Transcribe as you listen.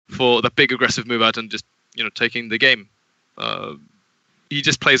for that big aggressive move out and just, taking the game. He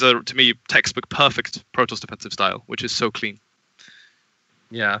just plays to me, textbook perfect Protoss defensive style, which is so clean.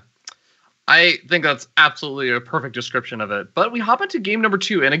 Yeah. I think that's absolutely a perfect description of it. But we hop into game number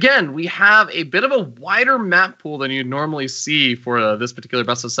 2. And again, we have a bit of a wider map pool than you'd normally see for this particular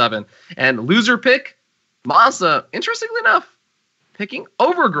best of 7. And loser pick, MaSa, interestingly enough, picking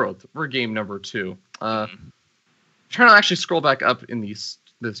Overgrowth for game number 2. Trying to actually scroll back up in this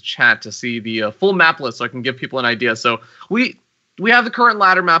chat to see the full map list so I can give people an idea. So we have the current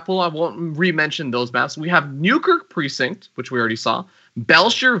ladder map pool. I won't re-mention those maps. We have Newkirk Precinct, which we already saw,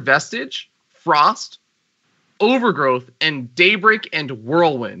 Belshire Vestige, Frost, Overgrowth, and Daybreak and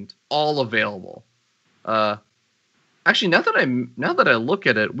Whirlwind all available. Actually, now that I look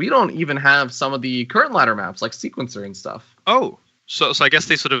at it, we don't even have some of the current ladder maps like Sequencer and stuff. Oh, so I guess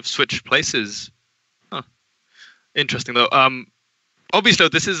they sort of switched places. Huh. Interesting though. Obviously,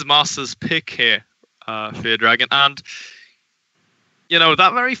 this is MaSa's pick here, Fear Dragon, and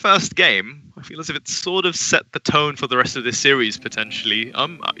that very first game, I feel as if it sort of set the tone for the rest of this series, potentially.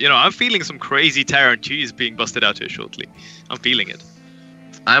 I'm feeling some crazy Terran cheese being busted out here shortly. I'm feeling it.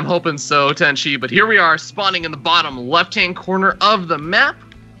 I'm hoping so, Tenchi, but here we are, spawning in the bottom left-hand corner of the map.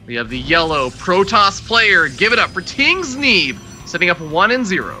 We have the yellow Protoss player. Give it up for Ting's Neeb, setting up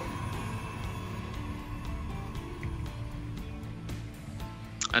 1-0.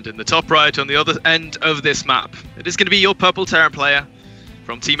 And in the top right, on the other end of this map, it is going to be your purple Terran player.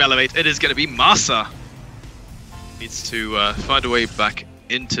 From Team Elevate, it is going to be MaSa. Needs to find a way back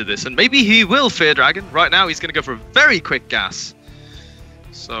into this, and maybe he will, Fear Dragon. Right now, he's going to go for a very quick gas.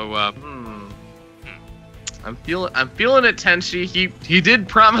 So, I'm feeling it, Tenchi. He did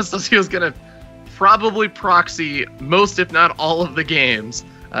promise us he was going to probably proxy most, if not all, of the games.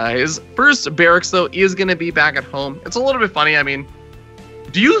 His first barracks, though, is going to be back at home. It's a little bit funny. I mean,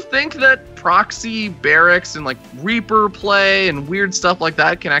 do you think that proxy barracks and like Reaper play and weird stuff like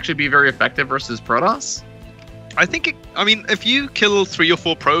that can actually be very effective versus Protoss? I think, if you kill 3 or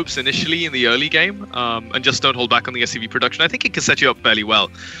 4 probes initially in the early game and just don't hold back on the SCV production, I think it can set you up fairly well.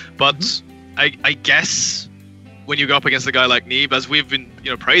 But I guess when you go up against a guy like Neeb, as we've been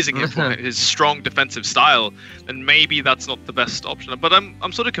praising him for his strong defensive style, then maybe that's not the best option. But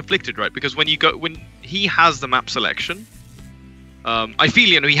I'm sort of conflicted, right? Because when he has the map selection, I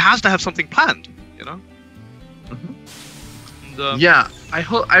feel he has to have something planned, And, yeah,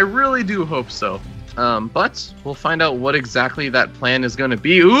 I really do hope so. But we'll find out what exactly that plan is going to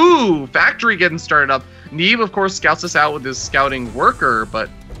be. Ooh, factory getting started up. Neeb, of course, scouts us out with his scouting worker, but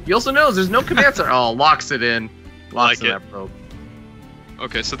he also knows there's no command center. Oh, locks it in. Locks in that probe.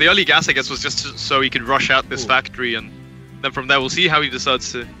 Okay, so the early gas, I guess, was just so he could rush out this factory, and then from there we'll see how he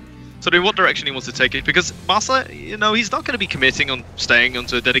decides to. So in what direction he wants to take it, because MaSa, he's not going to be committing on staying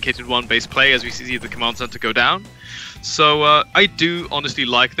onto a dedicated one-base play as we see the command center go down. So I do honestly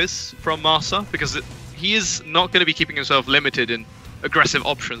like this from MaSa, because he is not going to be keeping himself limited in aggressive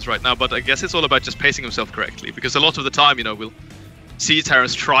options right now, but I guess it's all about just pacing himself correctly, because a lot of the time, we'll see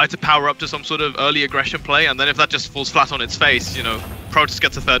Terrans try to power up to some sort of early aggression play, and then if that just falls flat on its face, Protoss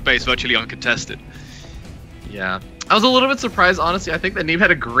gets a third base virtually uncontested. Yeah. I was a little bit surprised, honestly. I think that Neeb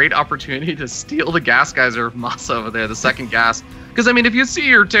had a great opportunity to steal the gas geyser of MaSa over there, the second gas. Because, if you see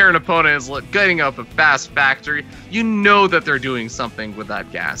your Terran opponent is getting up a fast factory, you know that they're doing something with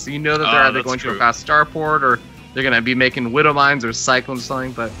that gas. You know that they're either going to a fast starport, or they're going to be making Widow Mines or Cyclones or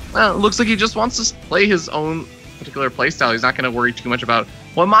something. But, well, it looks like he just wants to play his own particular playstyle. He's not going to worry too much about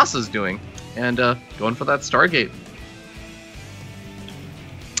what MaSa's doing. And going for that Stargate.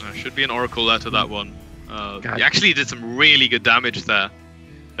 Should be an Oracle out of that one. He actually did some really good damage there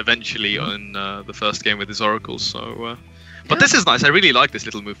eventually in the first game with his Oracles. So, but this is nice. I really like this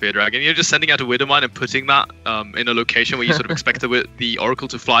little move, Fear Dragon. You're just sending out a Widow Mine and putting that in a location where you sort of expect the Oracle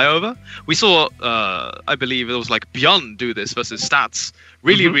to fly over. We saw, I believe it was like Beyond do this versus Stats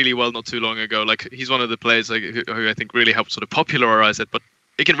really well not too long ago. Like, he's one of the players who I think really helped sort of popularize it, but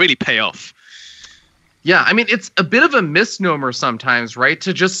it can really pay off. Yeah, it's a bit of a misnomer sometimes, right?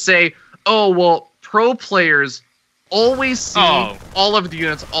 To just say, oh, well, pro players always see all of the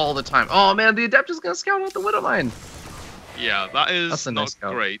units all the time. Oh man, the Adept is going to scout out the Widow Mine. Yeah, that's not nice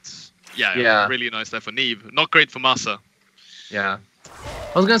great. Yeah, really nice there for Neeb. Not great for MaSa. Yeah.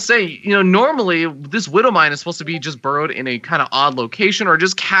 I was going to say, normally this Widow Mine is supposed to be just burrowed in a kind of odd location, or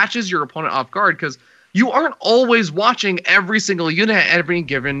just catches your opponent off guard, because you aren't always watching every single unit at every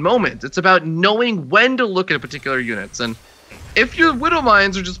given moment. It's about knowing when to look at particular units. And if your Widow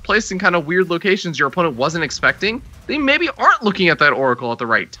Mines are just placed in kind of weird locations your opponent wasn't expecting, they maybe aren't looking at that Oracle at the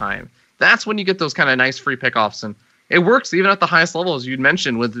right time. That's when you get those kind of nice free pickoffs. And it works even at the highest level, as you'd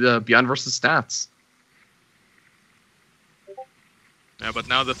mentioned, with Beyond versus stats. Yeah, but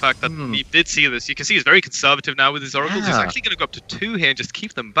now the fact that he did see this, you can see he's very conservative now with his oracles. He's actually going to go up to 2 here and just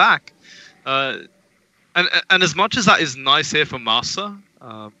keep them back. And as much as that is nice here for MaSa,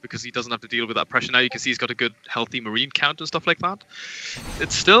 because he doesn't have to deal with that pressure now, you can see he's got a good, healthy Marine count and stuff like that.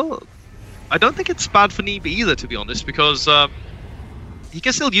 It's still, I don't think it's bad for Neeb either, to be honest, because he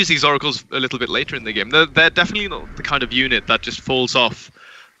can still use these oracles a little bit later in the game. They're definitely not the kind of unit that just falls off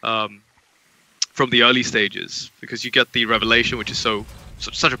from the early stages, because you get the revelation, which is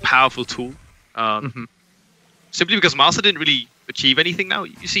such a powerful tool. Simply because MaSa didn't really achieve anything now.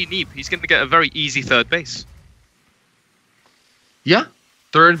 You see Neeb, he's going to get a very easy 3rd base. Yeah,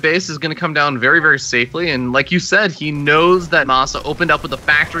 3rd base is going to come down very, very safely. And like you said, he knows that MaSa opened up with the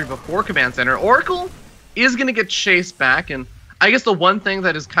factory before Command Center. Oracle is going to get chased back. And I guess the one thing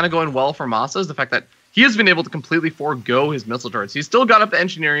that is kind of going well for MaSa is the fact that he has been able to completely forego his missile turrets. He's still got up the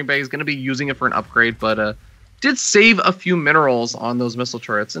engineering bay. He's going to be using it for an upgrade, but did save a few minerals on those missile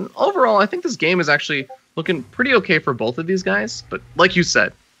turrets. And overall, I think this game is actually looking pretty okay for both of these guys. But like you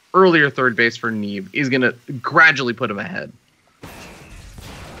said, earlier 3rd base for Neeb is going to gradually put him ahead.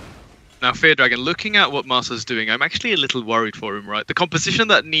 Now, Fear Dragon, looking at what MaSa's doing, I'm actually a little worried for him, right? The composition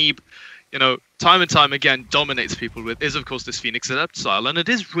that Neeb, time and time again dominates people with is, of course, this Phoenix Adept style, and it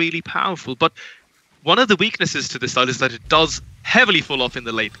is really powerful. But one of the weaknesses to this style is that it does heavily fall off in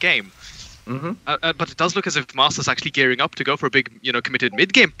the late game. But it does look as if MaSa's actually gearing up to go for a big, committed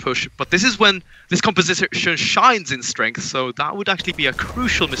mid-game push. But this is when this composition shines in strength, so that would actually be a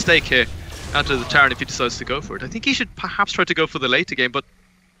crucial mistake here out of the Terran if he decides to go for it. I think he should perhaps try to go for the later game, but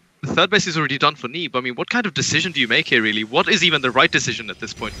the 3rd base is already done for Neeb. I mean, what kind of decision do you make here, really? What is even the right decision at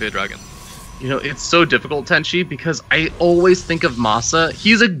this point, Fear Dragon? It's so difficult, Tenchi, because I always think of MaSa.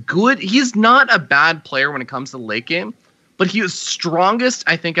 He's not a bad player when it comes to the late game, but he is strongest,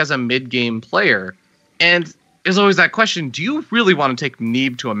 I think, as a mid-game player. And there's always that question, do you really want to take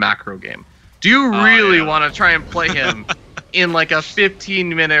Neeb to a macro game? Do you really want to try and play him in like a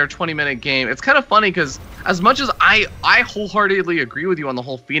 15-minute or 20-minute game? It's kind of funny because as much as I wholeheartedly agree with you on the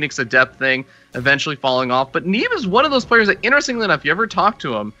whole Phoenix Adept thing eventually falling off, but Neeb is one of those players that, interestingly enough, you ever talk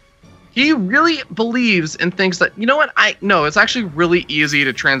to him, he really believes and thinks that, it's actually really easy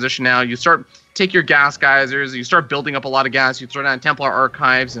to transition now. You take your gas geysers, you start building up a lot of gas, you throw down Templar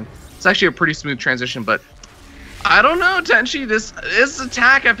archives, and it's actually a pretty smooth transition. But I don't know, Tenchi, this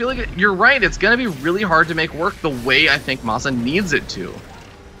attack, I feel like you're right. It's going to be really hard to make work the way I think MaSa needs it to.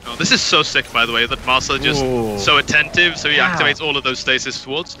 Oh, this is so sick, by the way, that MaSa just so attentive, so he activates all of those stasis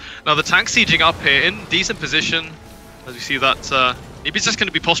wards. Now the tank's sieging up here in decent position, as you see that Neeb is just going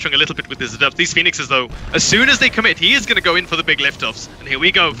to be posturing a little bit with his Adepts. These Phoenixes, though, as soon as they commit, he is going to go in for the big liftoffs. And here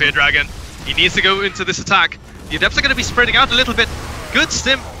we go, Fear Dragon. He needs to go into this attack. The Adepts are going to be spreading out a little bit. Good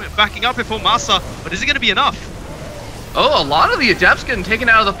stim backing up before MaSa, but is it going to be enough? Oh, a lot of the Adepts getting taken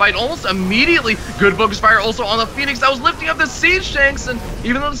out of the fight almost immediately. Good focus fire also on the Phoenix that was lifting up the Siege Tanks. And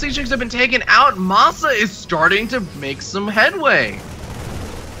even though the Siege Tanks have been taken out, MaSa is starting to make some headway.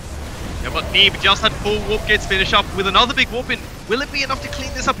 Yeah, but Neeb just had 4 warp gates finish up with another big warp in. Will it be enough to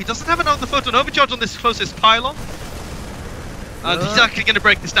clean this up? He doesn't have another photon overcharge on this closest pylon. And he's actually going to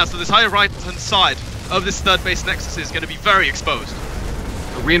break this down. So this higher right-hand side of this 3rd base Nexus is going to be very exposed.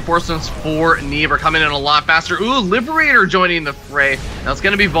 The reinforcements for Neeb are coming in a lot faster. Ooh, Liberator joining the fray. Now it's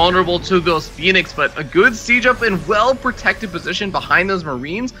going to be vulnerable to those Phoenix, but a good siege up in well-protected position behind those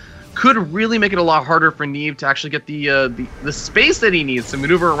Marines could really make it a lot harder for Neeb to actually get the space that he needs to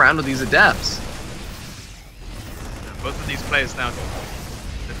maneuver around with these Adepts. Both of these players now,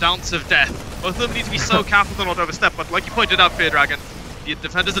 the dance of death. Both of them need to be so careful to not overstep, but like you pointed out, Fear Dragon, the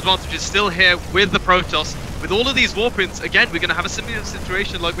defender's advantage is still here with the Protoss. With all of these warp-ins, again, we're going to have a similar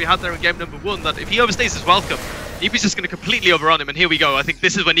situation like we had there in game number 1, that if he overstays his welcome, Neeb is just going to completely overrun him, and here we go. I think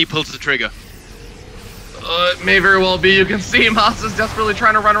this is when he pulls the trigger. It may very well be. You can see MaSa's desperately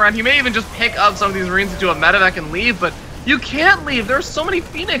trying to run around. He may even just pick up some of these Marines into a medevac and leave, but you can't leave. There's so many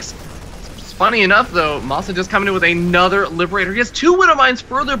Phoenix. It's funny enough, though, MaSa just coming in with another Liberator. He has 2 Widow Mines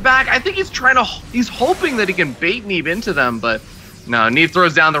further back. I think he's hoping that he can bait Neeb into them, but no, Neeb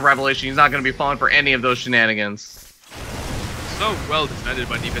throws down the Revelation. He's not going to be falling for any of those shenanigans. So well defended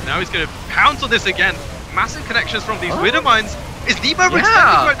by Neeb, and now he's going to pounce on this again. Massive connections from these Widow Mines. Is Neeb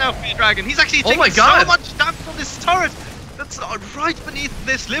overextending right now, Fear Dragon? He's actually taking so much damage from this turret. That's right beneath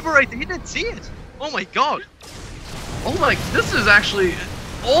this Liberator. He didn't see it. Oh my god. Oh my, this is actually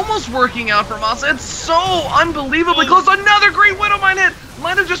almost working out for MaSa. It's so unbelievably close. Another great Widow Mine hit.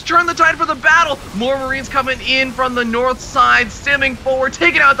 Might have just turned the tide for the battle. More Marines coming in from the north side, stimming forward,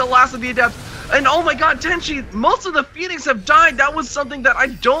 taking out the last of the Adepts. And oh my god, Tenchi, most of the Phoenix have died. That was something that I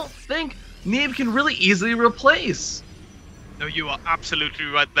don't think Neeb can really easily replace. No, you are absolutely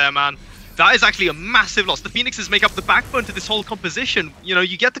right there, man. That is actually a massive loss. The Phoenixes make up the backbone to this whole composition. You know,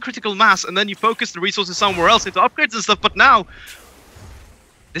 you get the critical mass and then you focus the resources somewhere else into upgrades and stuff. But now,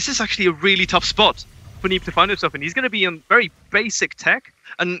 this is actually a really tough spot for Neeb to find himself in. He's going to be on very basic tech.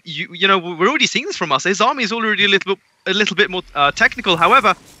 And, you know, we're already seeing this from MaSa. His army is already a little bit more technical.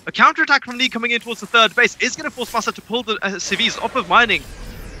 However, a counterattack from Neeb coming in towards the third base is going to force MaSa to pull the civs off of mining,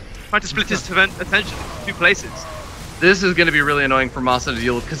 trying to split his attention into 2 places. This is going to be really annoying for MaSa to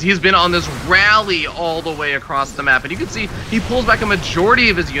deal with because he's been on this rally all the way across the map. And you can see he pulls back a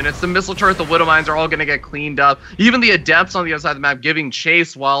majority of his units. The missile turret, the Widow Mines are all going to get cleaned up. Even the Adepts on the other side of the map giving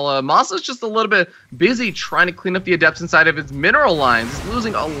chase while MaSa's just a little bit busy trying to clean up the Adepts inside of his mineral lines. He's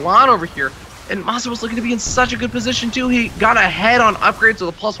losing a lot over here. And MaSa was looking to be in such a good position too. He got ahead on upgrades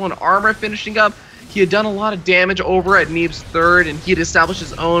with a +1 armor finishing up. He had done a lot of damage over at Neeb's third, and he had established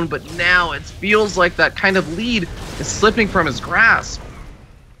his own, but now it feels like that kind of lead is slipping from his grasp.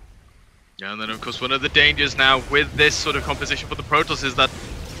 Yeah, and then of course one of the dangers now with this sort of composition for the Protoss is that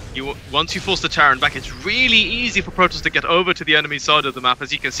once you force the Terran back, it's really easy for Protoss to get over to the enemy side of the map.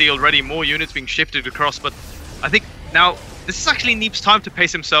 As you can see already, more units being shifted across, but I think now this is actually Neeb's time to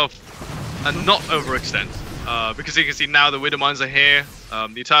pace himself and not overextend. Because you can see now the Widow Mines are here.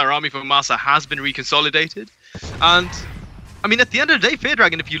 The entire army from MaSa has been reconsolidated. And, I mean, at the end of the day, Fear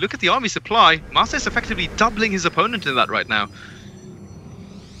Dragon, if you look at the army supply, MaSa is effectively doubling his opponent in that right now.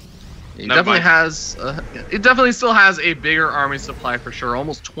 He definitely has, it definitely still has a bigger army supply for sure,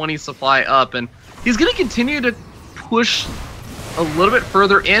 almost 20 supply up. And he's going to continue to push a little bit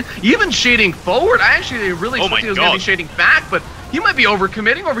further in, even shading forward. I actually really thought he was going to be shading back, but he might be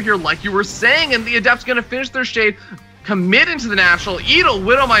overcommitting over here like you were saying, and the Adept's going to finish their shade, commit into the natural, eat a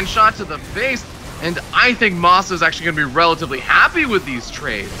Widow Mine shot to the face, and I think MaSa is actually going to be relatively happy with these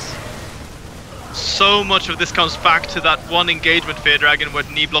trades. So much of this comes back to that one engagement, Fear Dragon, where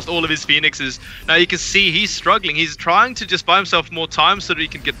Neeb lost all of his Phoenixes. Now you can see he's struggling. He's trying to just buy himself more time so that he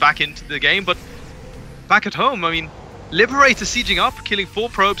can get back into the game, but back at home, I mean, Liberator sieging up, killing 4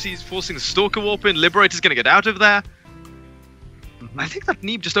 probes, he's forcing the Stalker Warp in, Liberator's going to get out of there. I think that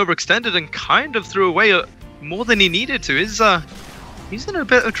Neeb just overextended and kind of threw away more than he needed to. He's in a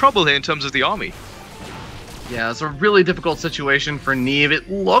bit of trouble here in terms of the army. Yeah, it's a really difficult situation for Neeb. It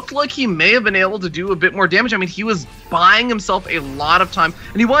looked like he may have been able to do a bit more damage. I mean, he was buying himself a lot of time,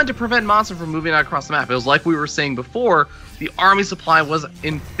 and he wanted to prevent MaSa from moving out across the map. It was like we were saying before, the army supply was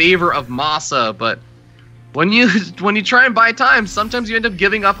in favor of MaSa, but when you try and buy time, sometimes you end up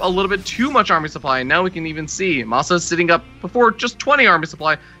giving up a little bit too much army supply. And now we can even see MaSa is sitting up before just 20 army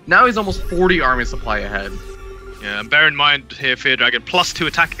supply. Now he's almost 40 army supply ahead. Yeah, and bear in mind here, Fear Dragon, +2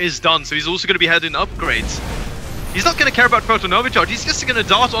 attack is done, so he's also going to be heading upgrades. He's not going to care about Proto-Nova Charge, he's just going to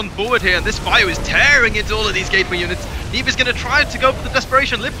dart on forward here, and this Bio is tearing into all of these gateway units. Neeb is going to try to go for the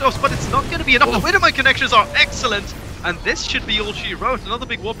Desperation Liftoffs, but it's not going to be enough. The Widow Mine connections are excellent. And this should be all she wrote. Another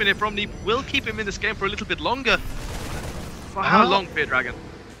big warp in here from Neeb will keep him in this game for a little bit longer. For how long, Fear Dragon?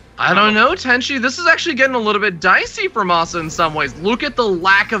 I don't know, Tenchi. This is actually getting a little bit dicey for MaSa in some ways. Look at the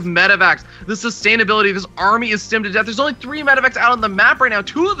lack of medevacs, the sustainability. This army is stimmed to death. There's only 3 medevacs out on the map right now.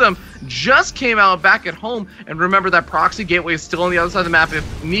 2 of them just came out back at home. And remember, that proxy gateway is still on the other side of the map.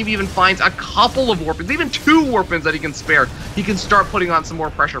 If Neeb even finds a couple of warpins, even 2 warpins that he can spare, he can start putting on some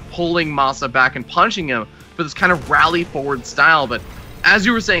more pressure, pulling MaSa back and punching him for this kind of rally forward style. But as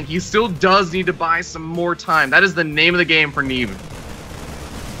you were saying, he still does need to buy some more time. That is the name of the game for Neeb.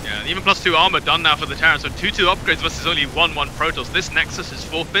 Yeah, even +2 armor done now for the Terran, so 2-2 upgrades versus only 1-1 Protoss. This Nexus is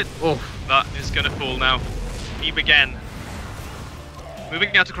forfeit. Oh, that is going to fall now. Neeb again.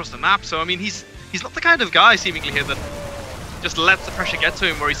 Moving out across the map, so I mean, he's not the kind of guy, seemingly here, that just lets the pressure get to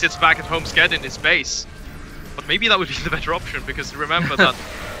him where he sits back at home scared in his base. But maybe that would be the better option, because remember that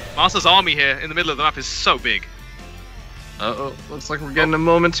MaSa's army here in the middle of the map is so big. Uh-oh, looks like we're getting a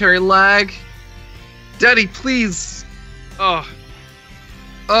momentary lag. Daddy, please. Oh.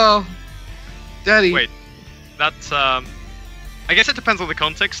 Oh. Daddy. Wait, that's, I guess it depends on the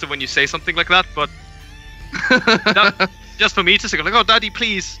context of when you say something like that, but just for me to say, like, oh, Daddy,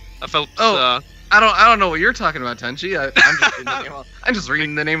 please. I felt, I don't know what you're talking about, Tenchi. I'm just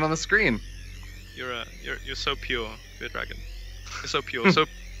reading the name on the screen. You're so pure, Fear Dragon. You're so pure, so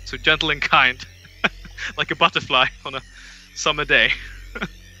gentle and kind, like a butterfly on a summer day.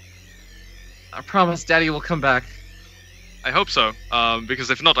 I promise, Daddy will come back. I hope so, because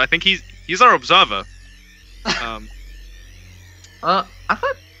if not, I think he's our observer. I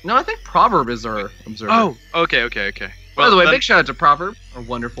think Proverb is our observer. Oh, okay. But By the way, then, big shout out to Proverb, our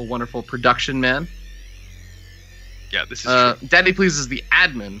wonderful, wonderful production man. Yeah, this is true. Daddy Please is the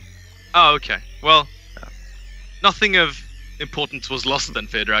admin. Oh, okay. Well, nothing of importance was lost then,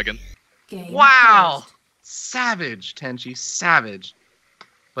 Fear Dragon. Wow! Savage, Tenchi, savage.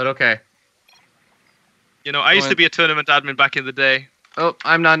 But okay. You know, I used to be a tournament admin back in the day. Oh,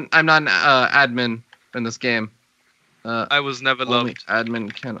 I'm not admin in this game. I was never only loved.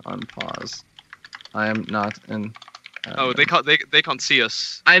 Admin can unpause. I am not an admin. Oh, they can't see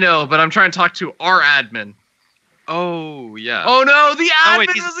us. I know, but I'm trying to talk to our admin. Oh, yeah. Oh no, the admin wait,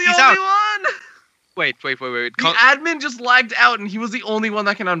 was the he's only out. one! Wait. The admin just lagged out and he was the only one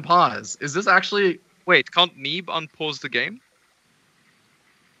that can unpause. Is this actually... Wait, can't Neeb unpause the game?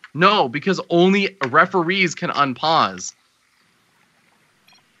 No, because only referees can unpause.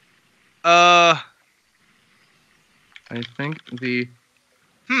 I think the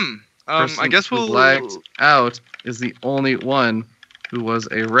I guess who we'll lagged out is the only one who was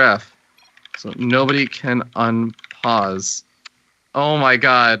a ref. So nobody can unpause. Oh my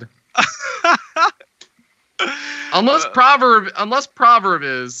god. Unless Proverb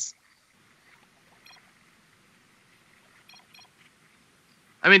is.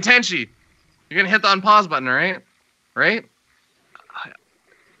 I mean, Tenchi, you're gonna hit the unpause button, right? Right?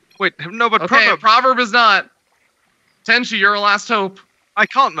 Wait, no, but okay, Proverb is not. Tenchi, you're our last hope. I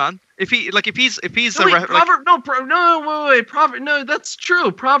can't, man. If he's no, wait, Proverb, wait, Proverb, no, that's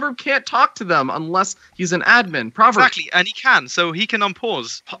true. Proverb can't talk to them unless he's an admin. Proverb. Exactly, and he can, so he can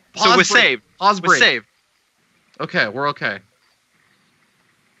unpause. Pause so we're break. saved. Pause break. We're saved. Okay, we're okay.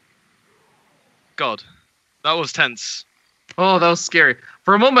 God, that was tense. Oh, that was scary.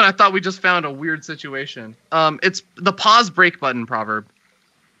 For a moment, I thought we just found a weird situation. It's the pause break button, Proverb.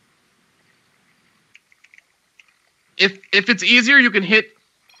 If it's easier, you can hit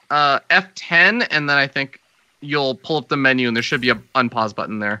F10, and then I think you'll pull up the menu, and there should be a unpause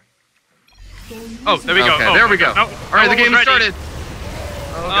button there. Oh, there we go. Okay, oh, there we go. No, all right, the game started.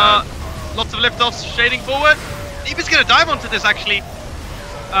 Oh, God. Lots of liftoffs, shading forward. Neeb is going to dive onto this, actually.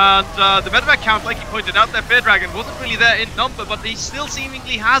 And the medevac count, like he pointed out there, Fear Dragon wasn't really there in number, but he still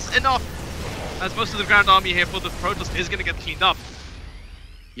seemingly has enough. As most of the ground army here for the Protoss is going to get cleaned up.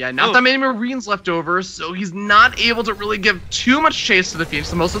 Yeah, not that many Marines left over, so he's not able to really give too much chase to the Phoenix.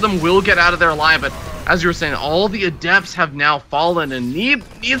 So most of them will get out of their line, but as you were saying, all the Adepts have now fallen, and Neeb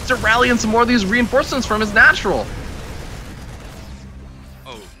needs to rally in some more of these reinforcements from his natural.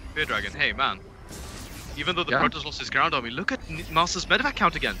 Oh, Fear Dragon, hey man. Even though the Protoss lost his ground army, look at MaSa's medevac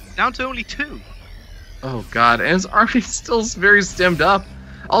count again, down to only 2. Oh god, and his army still very stemmed up.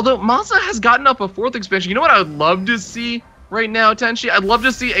 Although MaSa has gotten up a 4th expansion. You know what I would love to see right now, Tenchi? I'd love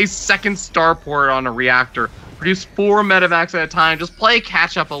to see a 2nd starport on a reactor. Produce 4 medevacs at a time. Just play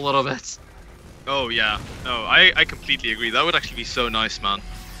catch up a little bit. Oh yeah, no, I completely agree. That would actually be so nice, man.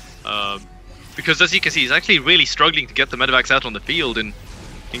 Because as you can see, he's actually really struggling to get the medevacs out on the field in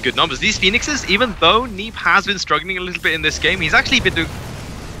good numbers. These Phoenixes, even though Neeb has been struggling a little bit in this game, he's actually been doing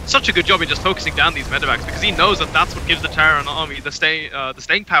such a good job in just focusing down these medevacs, because he knows that that's what gives the Terran army the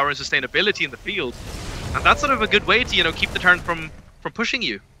staying power and sustainability in the field. And that's sort of a good way to, you know, keep the Terran from pushing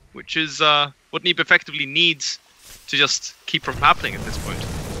you, which is what Neeb effectively needs to just keep from happening at this point.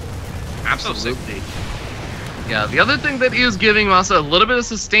 Absolutely. Yeah, the other thing that is giving MaSa a little bit of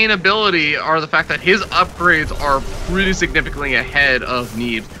sustainability are the fact that his upgrades are pretty significantly ahead of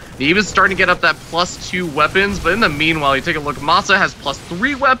Neeb's. Neeb is starting to get up that +2 weapons, but in the meanwhile, you take a look, MaSa has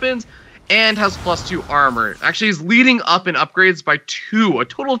 +3 weapons and has +2 armor. Actually, he's leading up in upgrades by 2, a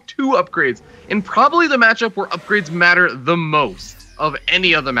total of 2 upgrades, in probably the matchup where upgrades matter the most of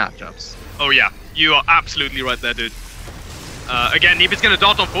any of the matchups. Oh yeah, you are absolutely right there, dude. Again, Neeb is going to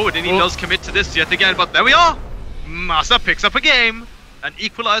dart on forward, and he does commit to this yet again, but there we are! MaSa picks up a game and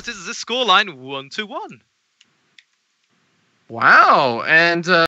equalizes the scoreline 1-1. Wow, and